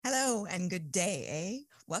and good day, eh?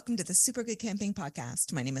 Welcome to the Super Good Camping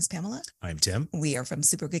Podcast. My name is Pamela. I'm Tim. We are from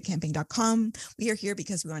supergoodcamping.com. We are here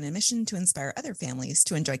because we're on a mission to inspire other families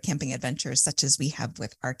to enjoy camping adventures such as we have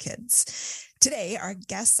with our kids. Today, our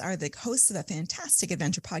guests are the hosts of a fantastic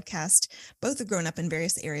adventure podcast. Both have grown up in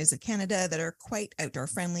various areas of Canada that are quite outdoor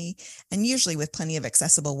friendly and usually with plenty of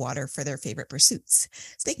accessible water for their favorite pursuits.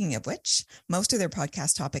 Speaking of which, most of their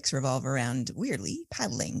podcast topics revolve around, weirdly,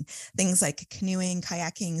 paddling. Things like canoeing,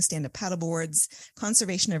 kayaking, stand-up paddleboards,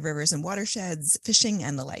 conservation of rivers and watersheds, fishing,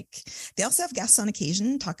 and the like. They also have guests on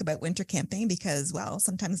occasion talk about winter camping because, well,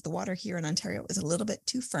 sometimes the water here in Ontario is a little bit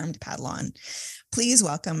too firm to paddle on. Please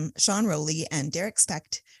welcome Sean Rowley and Derek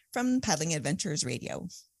Specht from Paddling Adventures Radio.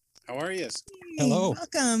 How are you? Hello.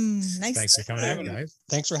 Welcome. Nice. Thanks for coming out, guys.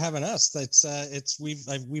 Thanks for having us.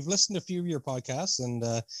 We've listened to a few of your podcasts and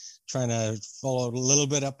trying to follow a little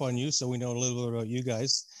bit up on you, so we know a little bit about you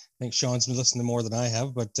guys. I think Sean's been listening to more than I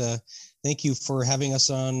have, but thank you for having us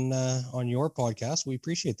on your podcast. We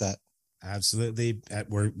appreciate that. Absolutely.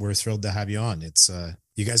 We're thrilled to have you on. It's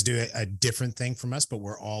you guys do a different thing from us, but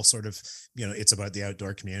we're all sort of, it's about the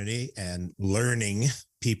outdoor community and learning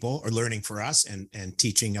people, or learning for us and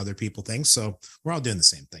teaching other people things. So we're all doing the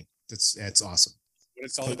same thing. It's awesome. What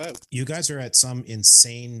it's all about. You guys are at some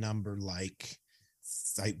insane number. Like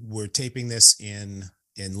we're taping this in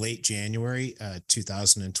late January,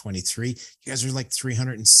 2023. You guys are like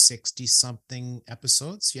 360 something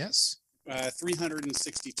episodes. Yes.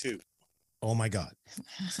 362. Oh my God.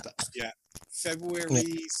 Yeah. February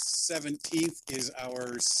 17th is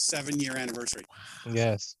our 7-year anniversary. Wow.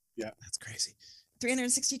 Yes. Yeah. That's crazy.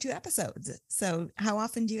 362 episodes. So how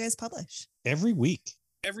often do you guys publish? Every week.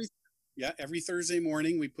 Every Thursday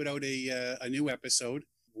morning we put out a new episode.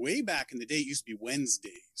 Way back in the day, it used to be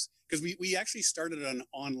Wednesdays, because we actually started an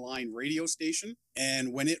online radio station,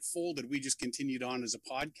 and when it folded, we just continued on as a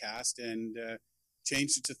podcast and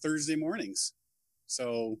changed it to Thursday mornings.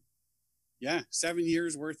 So yeah, 7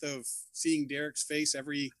 years worth of seeing Derek's face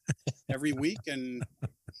every week, and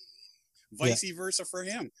vice versa for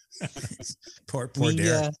him. Poor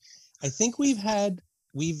Derek. I think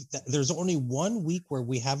there's only 1 week where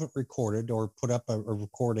we haven't recorded or put up a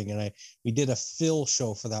recording, and we did a fill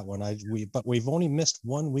show for that one. But we've only missed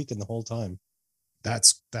 1 week in the whole time.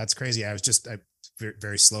 That's crazy. I was just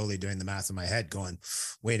very slowly doing the math in my head, going,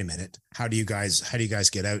 wait a minute, how do you guys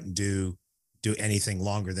get out and do anything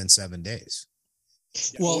longer than 7 days?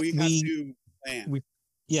 Yeah, well, we have to plan.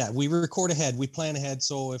 We record ahead. We plan ahead.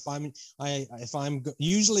 So if I'm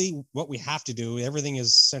usually what we have to do, everything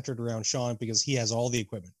is centered around Sean because he has all the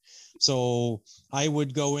equipment. So I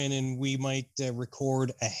would go in and we might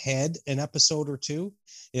record ahead an episode or two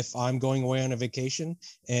if I'm going away on a vacation.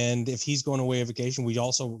 And if he's going away on vacation, we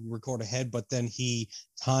also record ahead, but then he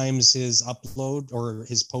times his upload or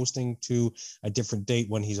his posting to a different date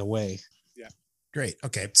when he's away. Yeah. Great.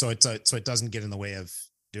 Okay. So it doesn't get in the way of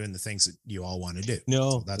doing the things that you all want to do.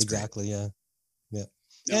 No, so that's exactly. Great. Yeah.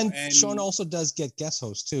 No, and Sean also does get guest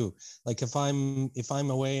hosts too. Like if I'm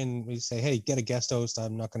away and we say, hey, get a guest host,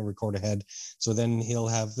 I'm not going to record ahead. So then he'll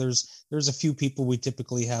have, there's a few people we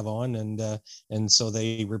typically have on and so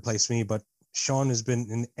they replace me, but Sean has been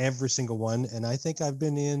in every single one. And I think I've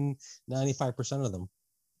been in 95% of them.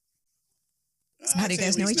 So how do you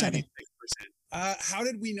guys know each other? How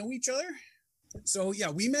did we know each other? So yeah,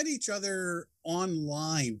 we met each other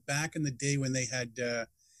online back in the day when they had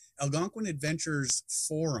Algonquin Adventures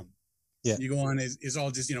Forum. Yeah, you go on is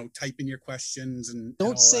all just type in your questions and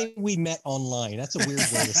don't say we met online. That's a weird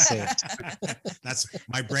way to say it. That's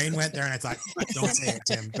my brain went there and I thought, don't say it,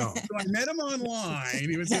 Tim. Don't. So I met him online.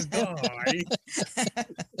 He was this guy.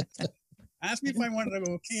 Asked me if I wanted to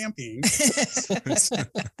go camping.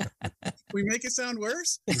 We make it sound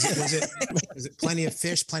worse? Was it plenty of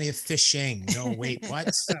fish, plenty of fishing? No, wait,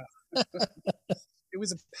 what? It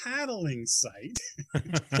was a paddling site.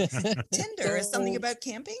 Tinder is something about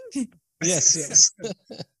camping? Yes.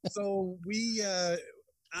 So we,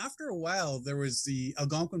 after a while, there was the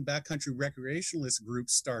Algonquin Backcountry Recreationalist group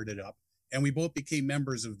started up, and we both became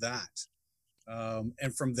members of that.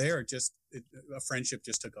 And from there, a friendship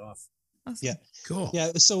just took off. Awesome. Yeah, cool.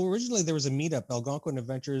 Yeah, so originally there was a meetup. Algonquin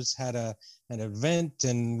Adventures had an event,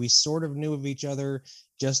 and we sort of knew of each other.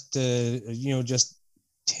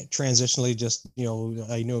 Transitionally,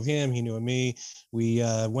 I knew of him, he knew of me. We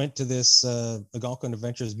went to this Algonquin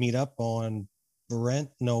Adventures meetup on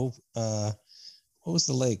Brent. No, what was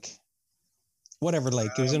the lake? Whatever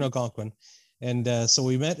lake. It was in Algonquin, and so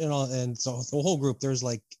we met and so the whole group. There's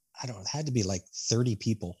like, I don't know, it had to be like 30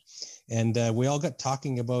 people. And we all got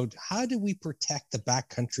talking about how do we protect the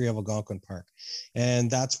backcountry of Algonquin Park?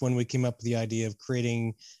 And that's when we came up with the idea of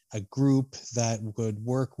creating a group that would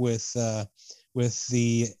work with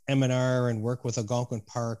the MNR and work with Algonquin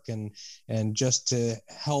Park and just to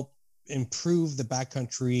help improve the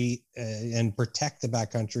backcountry and protect the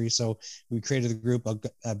backcountry. So we created the group,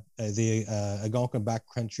 the Algonquin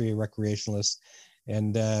Backcountry Recreationalists.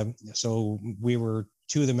 And so we were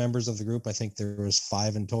 2 of the members of the group. I think there was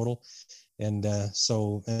 5 in total. And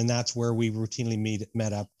and that's where we routinely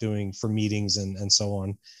met up doing for meetings and so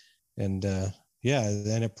on. And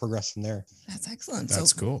then it progressed from there. That's excellent.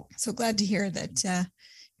 That's cool. So glad to hear that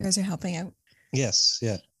you guys are helping out. Yes.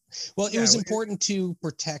 Yeah. Well, it was important to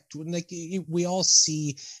protect, like we all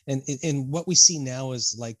see, and what we see now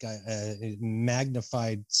is like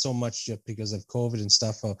magnified so much just because of COVID and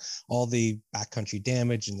stuff, all the backcountry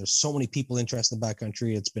damage, and there's so many people interested in the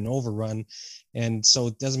backcountry. It's been overrun. And so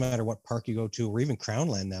it doesn't matter what park you go to, or even Crown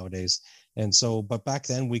Land nowadays. And so, but back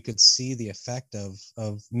then we could see the effect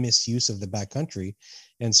of misuse of the backcountry.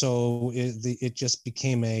 And so it just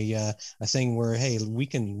became a thing where, hey, we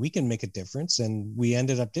can make a difference. And we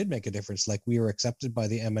did make a difference. Like we were accepted by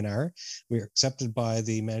the MNR, we were accepted by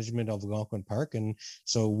the management of Algonquin Park. And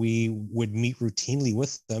so we would meet routinely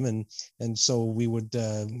with them. And so we would,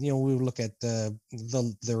 we would look at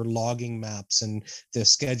their logging maps and the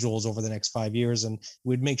schedules over the next 5 years. And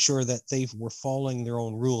we'd make sure that they were following their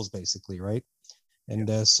own rules, basically. Right. And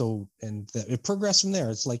it progressed from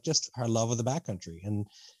there. It's like just our love of the backcountry.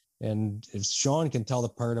 And if Sean can tell the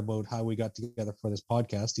part about how we got together for this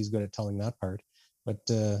podcast, he's good at telling that part. But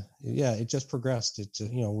it just progressed. It's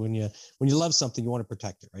when you love something, you want to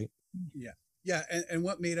protect it, right? Yeah. And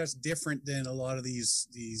what made us different than a lot of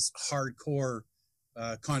these hardcore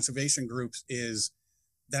conservation groups is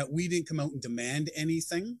that we didn't come out and demand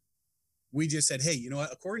anything. We just said, hey, you know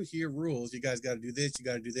what? According to your rules, you guys got to do this, you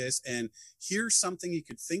got to do this. And here's something you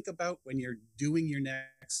could think about when you're doing your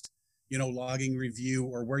next, logging review,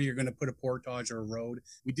 or where you're going to put a portage or a road.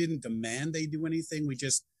 We didn't demand they do anything. We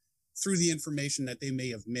just threw the information that they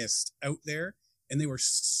may have missed out there. And they were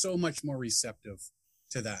so much more receptive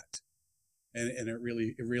to that. And it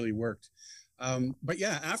really worked. But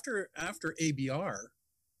yeah, after ABR,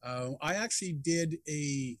 I actually did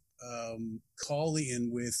a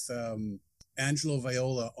call-in with Angelo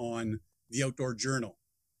Viola on the Outdoor Journal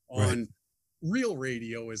on Real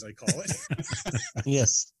Radio, as I call it.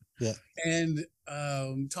 Yes. Yeah. And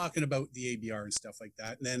talking about the ABR and stuff like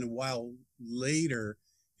that. And then a while later,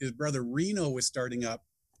 his brother Reno was starting up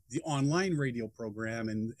the online radio program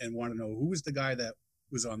and wanted to know who was the guy that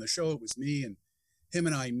was on the show. It was me, and him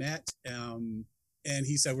and I met. And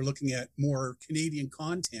he said, we're looking at more Canadian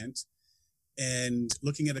content and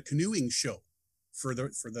looking at a canoeing show for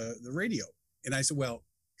the radio. And I said, well,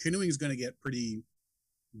 canoeing is going to get pretty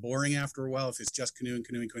boring after a while if it's just canoeing.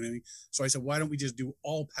 So I said, why don't we just do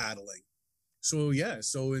all paddling? So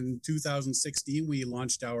in 2016, we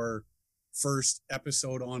launched our first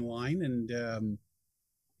episode online, and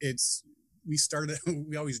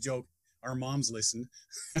we always joke, our moms listened,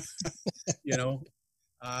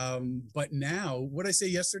 but now, what I say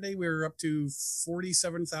yesterday, we were up to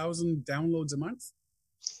 47,000 downloads a month.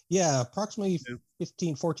 Yeah, approximately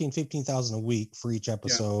 15,000 a week for each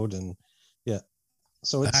episode. And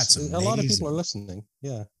so it's a lot of people are listening.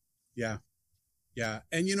 Yeah.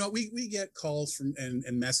 And we get calls from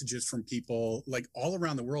and messages from people like all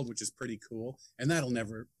around the world, which is pretty cool. And that'll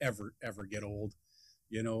never, ever, ever get old,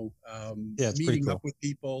 it's meeting cool. up with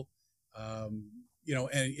people, and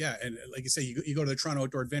like you say, you go to the Toronto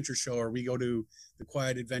Outdoor Adventure Show, or we go to the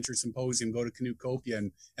Quiet Adventure Symposium, go to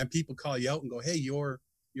Canoecopia, and people call you out and go, hey, you're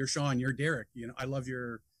Sean, you're Derek, I love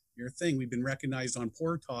your thing. We've been recognized on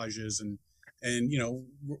portages and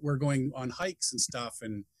we're going on hikes and stuff.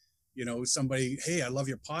 And, somebody, hey, I love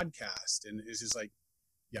your podcast. And it's just like,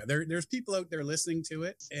 there's people out there listening to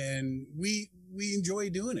it, and we enjoy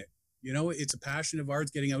doing it. It's a passion of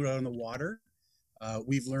ours, getting out on the water.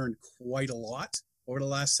 We've learned quite a lot over the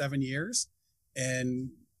last 7 years.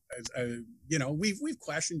 And, we've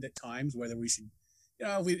questioned at times whether we should,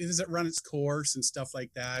 does it run its course and stuff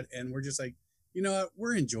like that. And we're just like,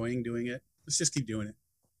 we're enjoying doing it. Let's just keep doing it.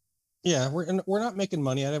 Yeah. We're not making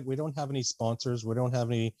money at it. We don't have any sponsors. We don't have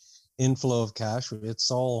any inflow of cash. It's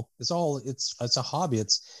a hobby.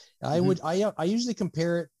 I usually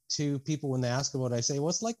compare it to people when they ask about it. I say, well,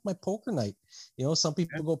 it's like my poker night. Some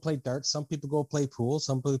people go play darts, some people go play pool,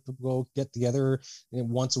 some people go get together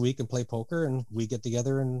once a week and play poker, and we get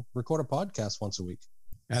together and record a podcast once a week.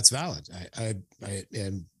 That's valid.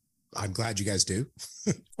 And I'm glad you guys do.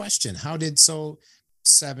 Question: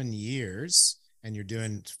 7 years? and you're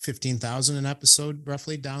doing 15,000 an episode,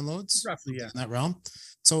 roughly downloads, roughly, yeah, in that realm.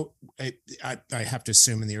 So I have to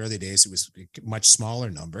assume in the early days, it was a much smaller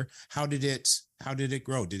number. How did it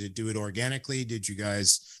grow? Did it do it organically? Did you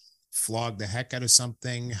guys flog the heck out of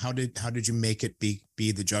something? How did you make it be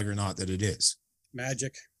the juggernaut that it is?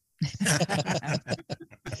 magic.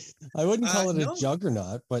 I wouldn't call it no. a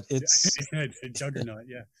juggernaut, but it's a juggernaut.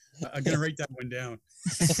 Yeah, I'm gonna write that one down.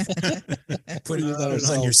 Put it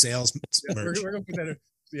on your sales merch. We're gonna put that.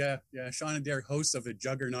 Yeah. Sean and Derek, hosts of a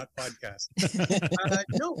Juggernaut podcast.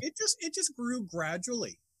 No, it just grew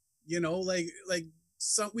gradually.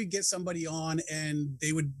 We get somebody on and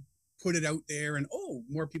they would put it out there, and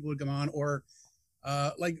more people would come on. Or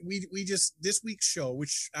we just, this week's show,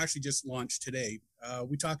 which actually just launched today,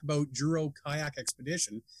 we talk about Juro Kayak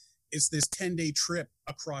Expedition. It's this 10-day trip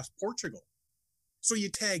across Portugal. So you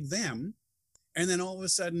tag them, and then all of a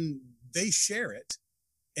sudden they share it,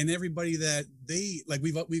 and everybody that they like,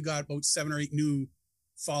 we've got about 7 or 8 new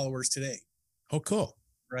followers today. Oh, cool.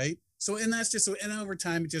 Right. So, and that's just, and over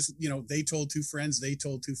time, it just, they told 2 friends, they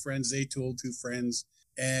told 2 friends, they told 2 friends,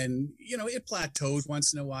 and, it plateaus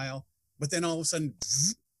once in a while, but then all of a sudden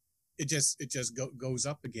it just goes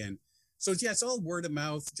up again. So yeah, it's all word of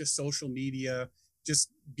mouth, just social media, just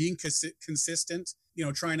being consistent,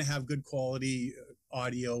 trying to have good quality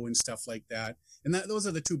audio and stuff like that. And those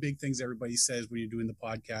are the 2 big things everybody says when you're doing the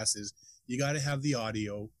podcast is you got to have the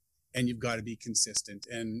audio and you've got to be consistent.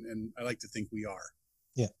 And I like to think we are.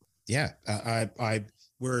 Yeah. Yeah.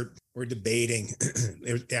 We're debating.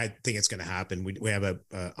 I think it's going to happen. We have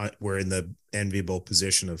we're in the enviable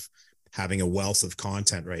position of having a wealth of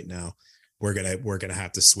content right now. We're gonna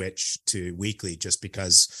have to switch to weekly, just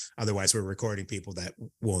because otherwise we're recording people that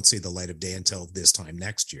won't see the light of day until this time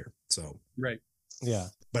next year. So right, yeah.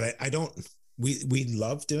 But I don't. We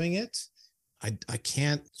love doing it. I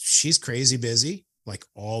can't. She's crazy busy, like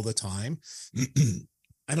all the time.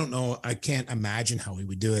 I don't know. I can't imagine how we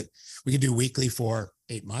would do it. We could do weekly for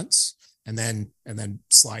 8 months. And then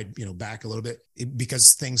slide, back a little bit,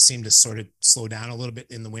 because things seem to sort of slow down a little bit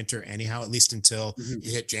in the winter anyhow, at least until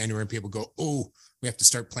you hit January and people go, oh, we have to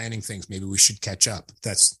start planning things. Maybe we should catch up.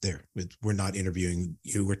 That's there. We're not interviewing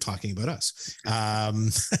you. We're talking about us.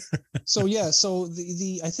 So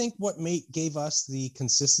I think what gave us the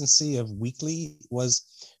consistency of weekly was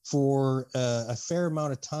for a fair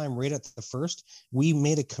amount of time right at the first, we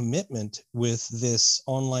made a commitment with this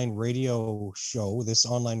online radio show, this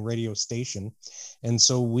online radio station. And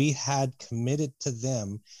so we had committed to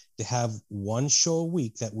them to have 1 show a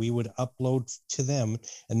week that we would upload to them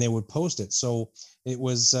and they would post it. So it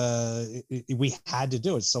was, we had to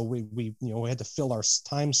do it. So we had to fill our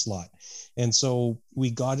time slot. And so we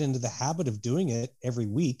got into the habit of doing it every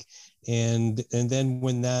week. And then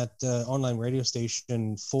when that online radio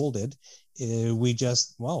station folded, we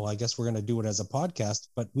just, I guess we're going to do it as a podcast,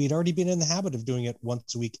 but we'd already been in the habit of doing it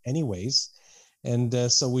once a week anyways. And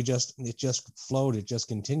so it just flowed, it just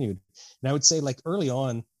continued. And I would say, like, early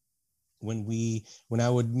on, when I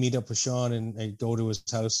would meet up with Sean and I'd go to his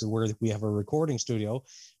house where we have a recording studio,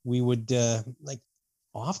 we would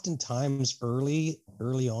oftentimes early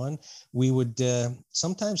on, we would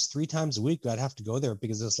sometimes 3 times a week I'd have to go there,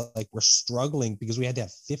 because it's like we're struggling, because we had to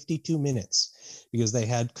have 52 minutes because they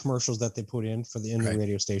had commercials that they put in the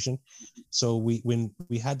radio station. So when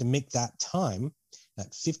we had to make that time,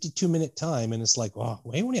 that 52-minute time, and it's like,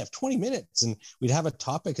 we only have 20 minutes, and we'd have a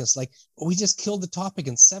topic. It's like, we just killed the topic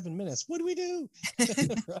in 7 minutes. What do we do?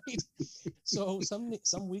 Right? So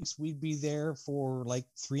some weeks we'd be there for like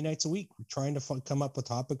 3 nights a week trying to come up with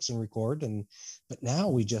topics and record. But now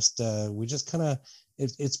we just kind of,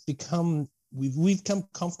 it's become, we've become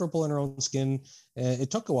comfortable in our own skin. It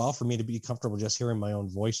took a while for me to be comfortable just hearing my own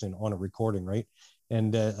voice on a recording, right?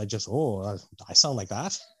 And I sound like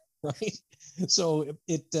that. Right. So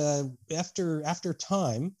after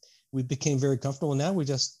time, we became very comfortable. Now we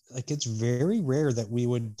just, like, it's very rare that we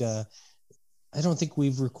would, I don't think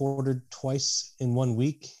we've recorded twice in 1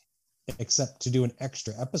 week, except to do an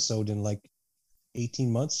extra episode in like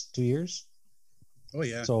 18 months, 2 years. Oh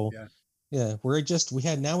yeah. So yeah, we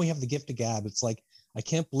have the gift of gab. It's like, I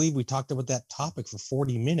can't believe we talked about that topic for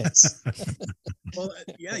 40 minutes. Well,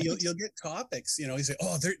 yeah, you'll get topics, you say,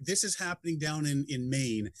 this is happening down in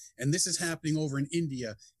Maine, and this is happening over in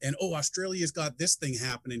India, and Australia's got this thing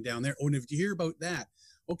happening down there. And if you hear about that,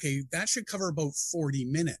 okay, that should cover about 40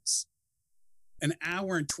 minutes. An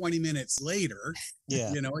hour and 20 minutes later,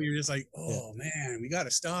 you're just like, man, we got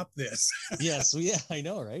to stop this. Yes. Yeah, I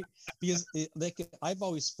know. Right. Because I've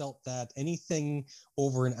always felt that anything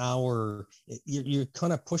over an hour, you're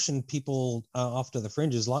kind of pushing people off to the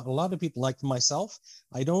fringes. A lot of people, like myself,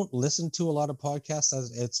 I don't listen to a lot of podcasts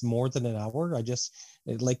as it's more than an hour.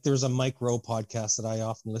 Like there's a Mike Rowe podcast that I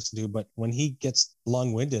often listen to, but when he gets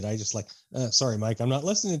long-winded, I just like, sorry, Mike, I'm not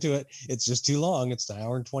listening to it. It's just too long. It's an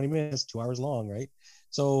hour and 20 minutes, 2 hours long, right?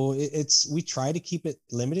 So we try to keep it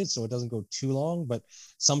limited so it doesn't go too long. But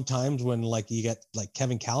sometimes when like you get like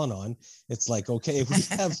Kevin Callan on, it's like, okay, we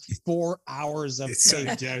have 4 hours of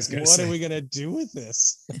what are we gonna do with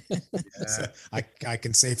this? So I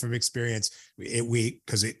can say from experience,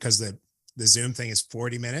 because the Zoom thing is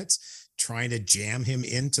 40 minutes. Trying to jam him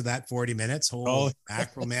into that 40 minutes,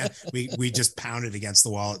 mackerel man, we just pounded against the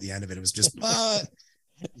wall at the end of it. It was just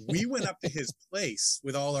we went up to his place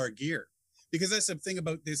with all our gear. Because that's the thing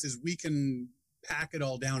about this is we can pack it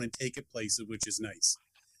all down and take it places, which is nice.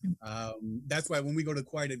 That's why when we go to the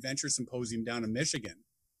Quiet Adventure Symposium down in Michigan,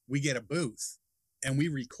 we get a booth and we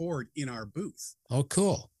record in our booth. Oh,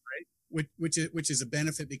 cool. Right. Which is a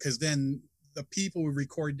benefit because then the people we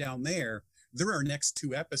record down there, they're our next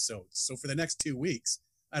 2 episodes. So for the next 2 weeks,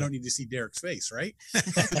 I don't need to see Derek's face, right?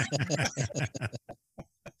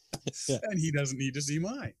 Yeah. And he doesn't need to see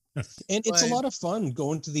mine. And it's a lot of fun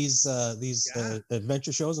going to these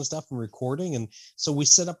adventure shows and stuff and recording. And so we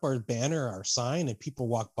set up our banner, our sign, and people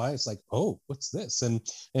walk by. It's like, oh, what's this? And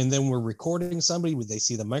then we're recording somebody. They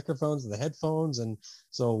see the microphones and the headphones, and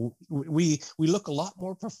so we look a lot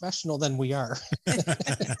more professional than we are.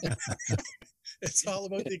 It's all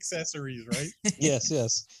about the accessories, right?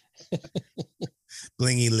 Yes.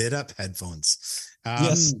 Blingy lit up headphones.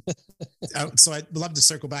 Yes. So I'd love to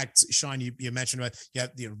circle back. Sean, you mentioned about,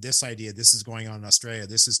 this idea, this is going on in Australia.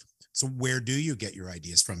 So where do you get your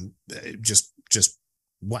ideas from? Just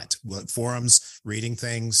what forums, reading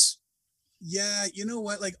things? Yeah. You know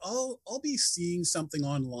what? Like I'll be seeing something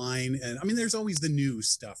online, and I mean, there's always the news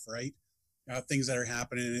stuff, right? Things that are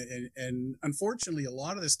happening. And unfortunately, a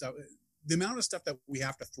lot of this stuff, the amount of stuff that we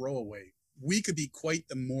have to throw away, we could be quite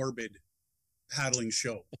the morbid paddling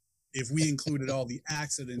show if we included all the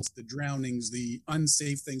accidents, the drownings, the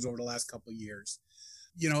unsafe things over the last couple of years.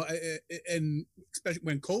 And especially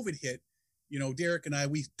when COVID hit, Derek and I,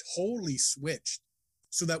 we totally switched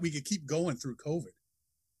so that we could keep going through COVID,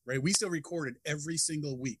 right? We still recorded every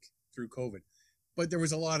single week through COVID, but there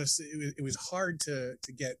was a lot of, it was hard to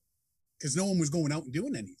get, because no one was going out and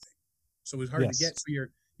doing anything. So it was hard to get. So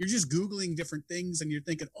you're just Googling different things and you're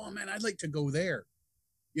thinking, oh man, I'd like to go there.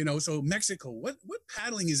 So Mexico, what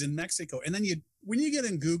paddling is in Mexico? And then when you get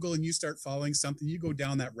in Google and you start following something, you go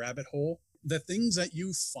down that rabbit hole, the things that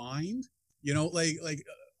you find,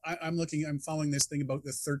 I'm following this thing about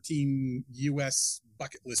the 13 US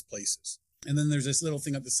bucket list places. And then there's this little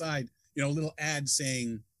thing at the side, a little ad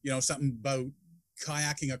saying, something about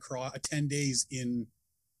kayaking across 10 days in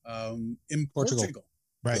Portugal.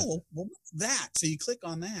 Right. Oh, well, what's that? So you click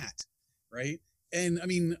on that, right? And I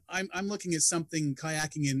mean, I'm looking at something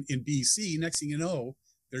kayaking in BC. Next thing you know,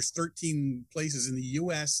 there's 13 places in the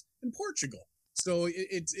US and Portugal. So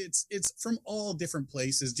it's from all different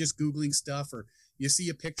places, just Googling stuff, or you see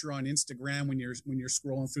a picture on Instagram when you're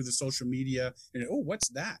scrolling through the social media and, oh, what's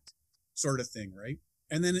that sort of thing, right?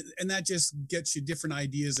 And that just gets you different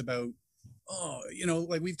ideas about,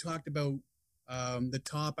 like we've talked about the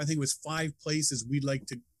top, I think it was 5 places we'd like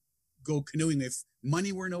to go canoeing if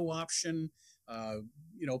money were no option.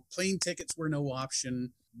 Plane tickets were no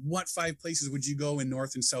option. What 5 places would you go in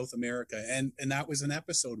North and South America? And that was an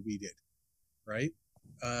episode we did, right?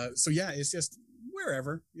 So yeah, it's just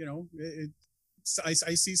wherever, I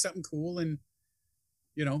see something cool and,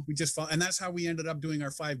 we just follow, and that's how we ended up doing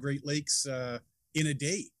our 5 Great Lakes in a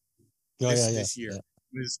day this year. It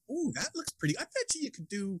was, that looks pretty. I bet you could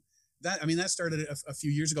do that. I mean, that started a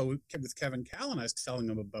few years ago with Kevin Callan. I was telling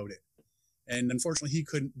him about it. And unfortunately, he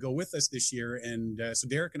couldn't go with us this year. And so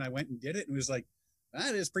Derek and I went and did it. And it was like,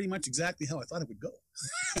 that is pretty much exactly how I thought it would go.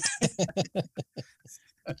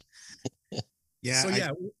 Yeah.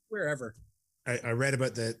 So wherever. I read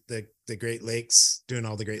about the Great Lakes, doing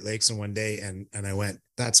all the Great Lakes in one day. And I went,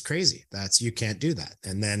 that's crazy. You can't do that.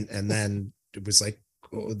 And then it was like,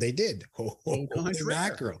 oh, they did.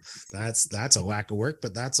 Mackerel. That's a whack of work,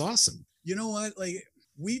 but that's awesome. You know what?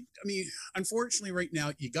 Unfortunately right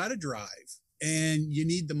now you got to drive and you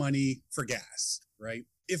need the money for gas, right?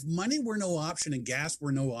 If money were no option and gas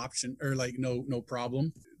were no option, or like no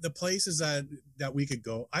problem, the places that we could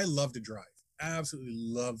go, I love to drive. Absolutely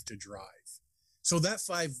love to drive. So that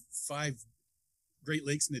five Great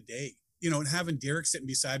Lakes in a day, and having Derek sitting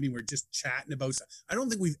beside me, we're just chatting about stuff. I don't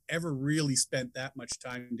think we've ever really spent that much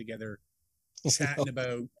time together chatting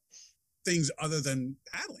about things other than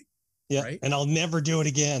paddling. Yeah, right? and I'll never do it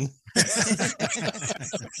again.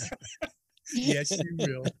 Yes, you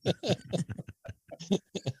will.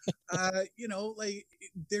 Like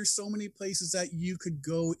there's so many places that you could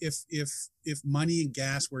go if money and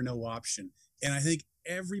gas were no option. And I think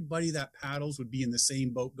everybody that paddles would be in the same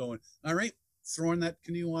boat going, all right, throwing that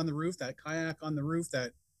canoe on the roof, that kayak on the roof,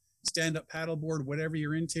 that stand-up paddleboard, whatever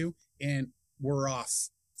you're into, and we're off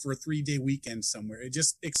for a 3-day weekend somewhere. It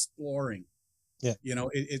just exploring. Yeah.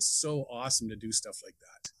 It's so awesome to do stuff like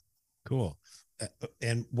that. Cool.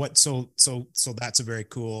 And what, so that's a very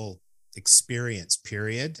cool experience,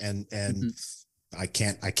 period. And I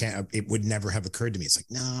can't, it would never have occurred to me. It's like,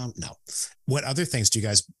 no. What other things do you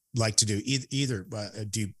guys like to do? Either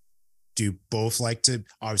do you both like to,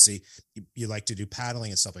 obviously you like to do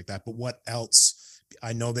paddling and stuff like that, but what else?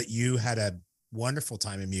 I know that you had a wonderful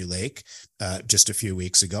time in Mew Lake just a few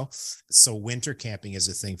weeks ago. So winter camping is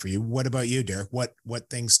a thing for you. What about you, Derek? What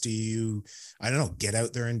things do you, I don't know, get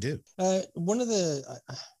out there and do?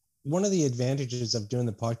 One of the advantages of doing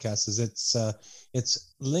the podcast is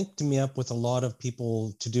it's linked me up with a lot of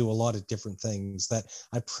people to do a lot of different things that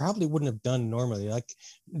I probably wouldn't have done normally. Like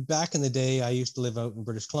back in the day, I used to live out in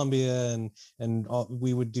British Columbia and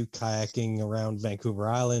we would do kayaking around Vancouver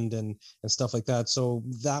Island and stuff like that. So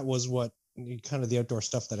that was what kind of the outdoor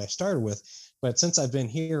stuff that I started with. But since I've been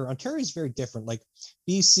here, Ontario is very different. Like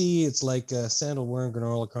BC, it's like sandal wearing,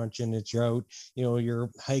 granola crunching. It's you're out, you're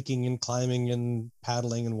hiking and climbing and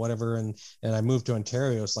paddling and whatever. And I moved to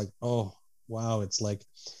Ontario. It's like, oh, wow. It's like,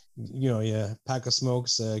 pack of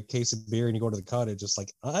smokes, a case of beer, and you go to the cottage. It's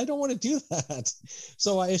like, I don't want to do that.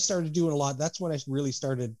 So I started doing a lot. That's when I really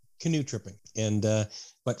started canoe tripping. And,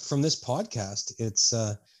 but from this podcast, it's,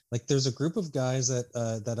 like there's a group of guys that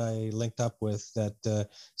I linked up with that,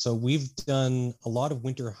 so we've done a lot of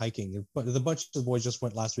winter hiking, but the bunch of the boys just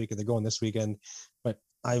went last week and they're going this weekend, but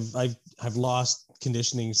I've lost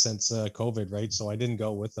conditioning since COVID, right? So I didn't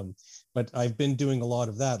go with them, but I've been doing a lot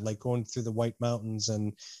of that, like going through the White Mountains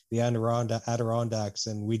and the Adirondacks,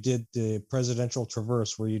 and we did the presidential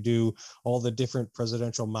traverse where you do all the different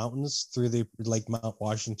presidential mountains through the like Mount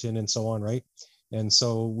Washington and so on, right? And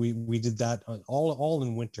so we did that all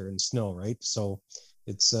in winter and snow, right? So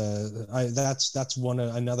it's that's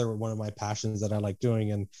another one of my passions that I like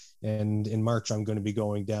doing. And in March I'm going to be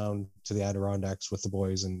going down to the Adirondacks with the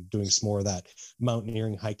boys and doing some more of that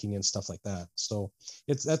mountaineering, hiking, and stuff like that. So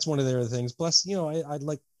that's one of the other things. Plus, I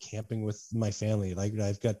like camping with my family. Like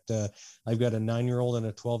I've got a 9-year-old and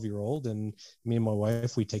a 12-year-old, and me and my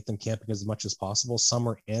wife, we take them camping as much as possible,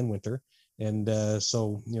 summer and winter. And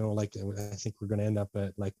so, like I think we're going to end up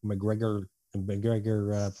at like McGregor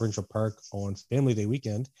Provincial Park on Family Day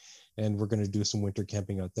weekend, and we're going to do some winter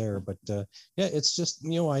camping out there. But yeah, it's just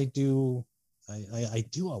I do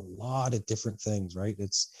a lot of different things, right?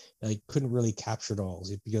 I couldn't really capture it all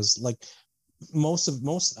because like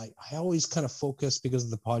I always kind of focus because of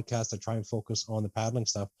the podcast. I try and focus on the paddling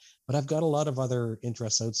stuff, but I've got a lot of other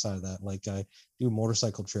interests outside of that. Like I do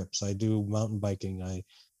motorcycle trips, I do mountain biking,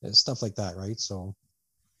 stuff like that, right? So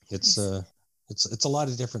it's a lot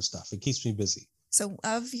of different stuff. It keeps me busy. So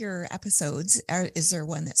of your episodes, is there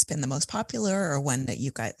one that's been the most popular, or one that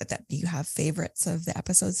you have favorites of the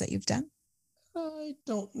episodes that you've done? I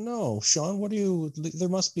don't know, Sean. There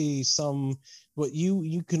must be some. What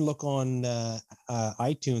you can look on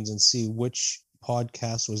iTunes and see which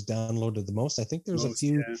podcast was downloaded the most. I think there's a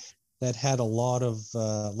few. Yeah. That had a lot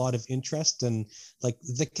of interest, and like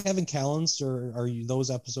the Kevin Callens are those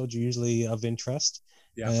episodes are usually of interest.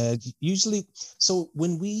 Yeah. Usually, so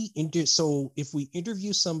if we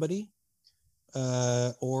interview somebody,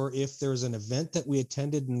 or if there's an event that we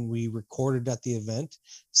attended and we recorded at the event,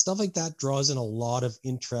 stuff like that draws in a lot of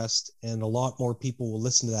interest, and a lot more people will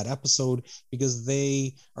listen to that episode because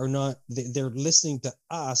they're listening to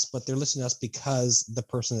us, but they're listening to us because the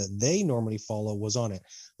person that they normally follow was on it.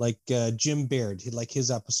 Like Jim Baird, his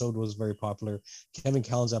episode was very popular. Kevin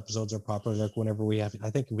Callan's episodes are popular. Like whenever I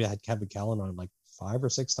think we had Kevin Callan on like 5 or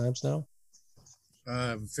 6 times now.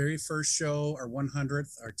 Very first show, our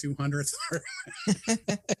 100th, our 200th, our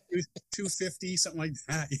 250, something like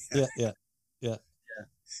that. Yeah.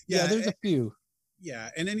 There's a few. Yeah,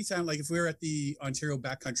 and anytime, like if we were at the Ontario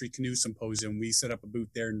Backcountry Canoe Symposium, we set up a booth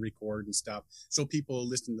there and record and stuff, so people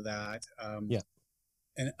listen to that.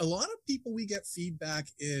 And a lot of people, we get feedback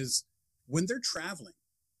is when they're traveling,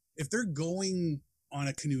 if they're going on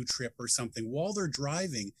a canoe trip or something, while they're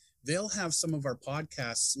driving, they'll have some of our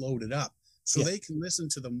podcasts loaded up. So they can listen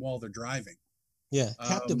to them while they're driving. Yeah,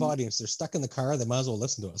 captive audience. They're stuck in the car. They might as well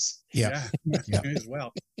listen to us. Yeah. As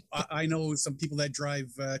well. I know some people that drive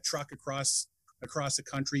truck across the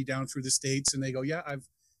country down through the States, and they go,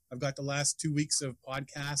 I've got the last 2 weeks of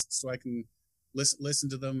podcasts, so I can listen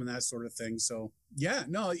to them and that sort of thing. So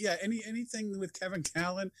anything with Kevin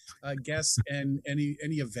Callan, guests, and any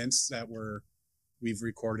events that we've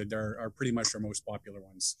recorded are pretty much our most popular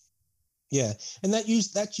ones. Yeah, and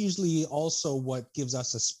that's usually also what gives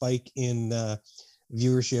us a spike in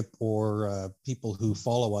viewership or people who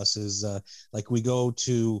follow us. Is like we go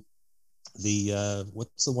to the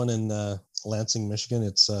what's the one in Lansing, Michigan?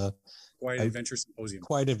 It's Quiet Adventure Symposium.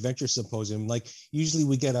 Quiet Adventure Symposium. Like usually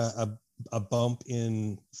we get a bump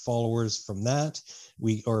in followers from that,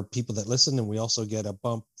 or people that listen, and we also get a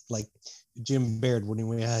bump like Jim Baird. When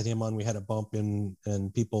we had him on, we had a bump in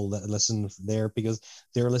people that listen there because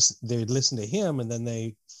they listen to him, and then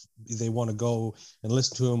they want to go and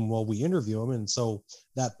listen to him while we interview him, and so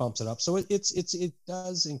that bumps it up. So it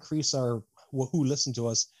does increase our who listen to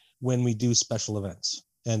us when we do special events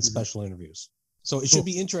and special interviews. So it should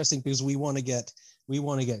be interesting because we want to get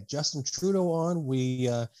Justin Trudeau on. We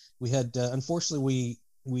had unfortunately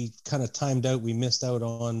we kind of timed out. We missed out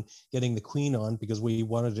on getting the Queen on because we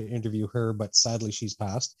wanted to interview her, but sadly she's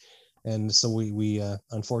passed, and so we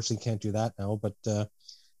unfortunately can't do that now. But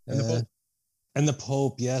and the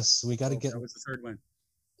Pope, yes, we got to get. That was the third one.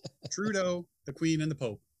 Trudeau, the Queen, and the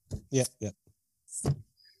Pope. Yeah.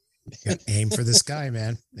 Aim for the sky,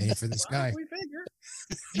 man. Aim for the sky. We figure.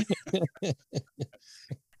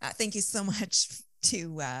 Thank you so much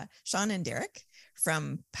to Sean and Derek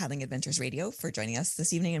from Paddling Adventures Radio for joining us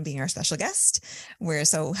this evening and being our special guest. We're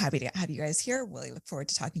so happy to have you guys here. We look forward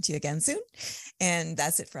to talking to you again soon. And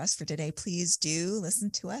that's it for us for today. Please do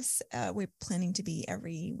listen to us. We're planning to be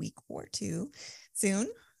every week or two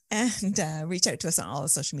soon. And reach out to us on all the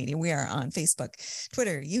social media. We are on Facebook,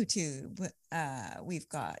 Twitter, YouTube. We've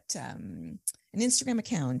got an Instagram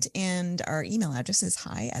account, and our email address is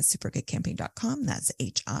hi@supergoodcamping.com. That's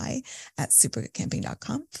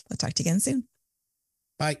hi@supergoodcamping.com. We'll talk to you again soon.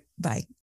 Bye. Bye.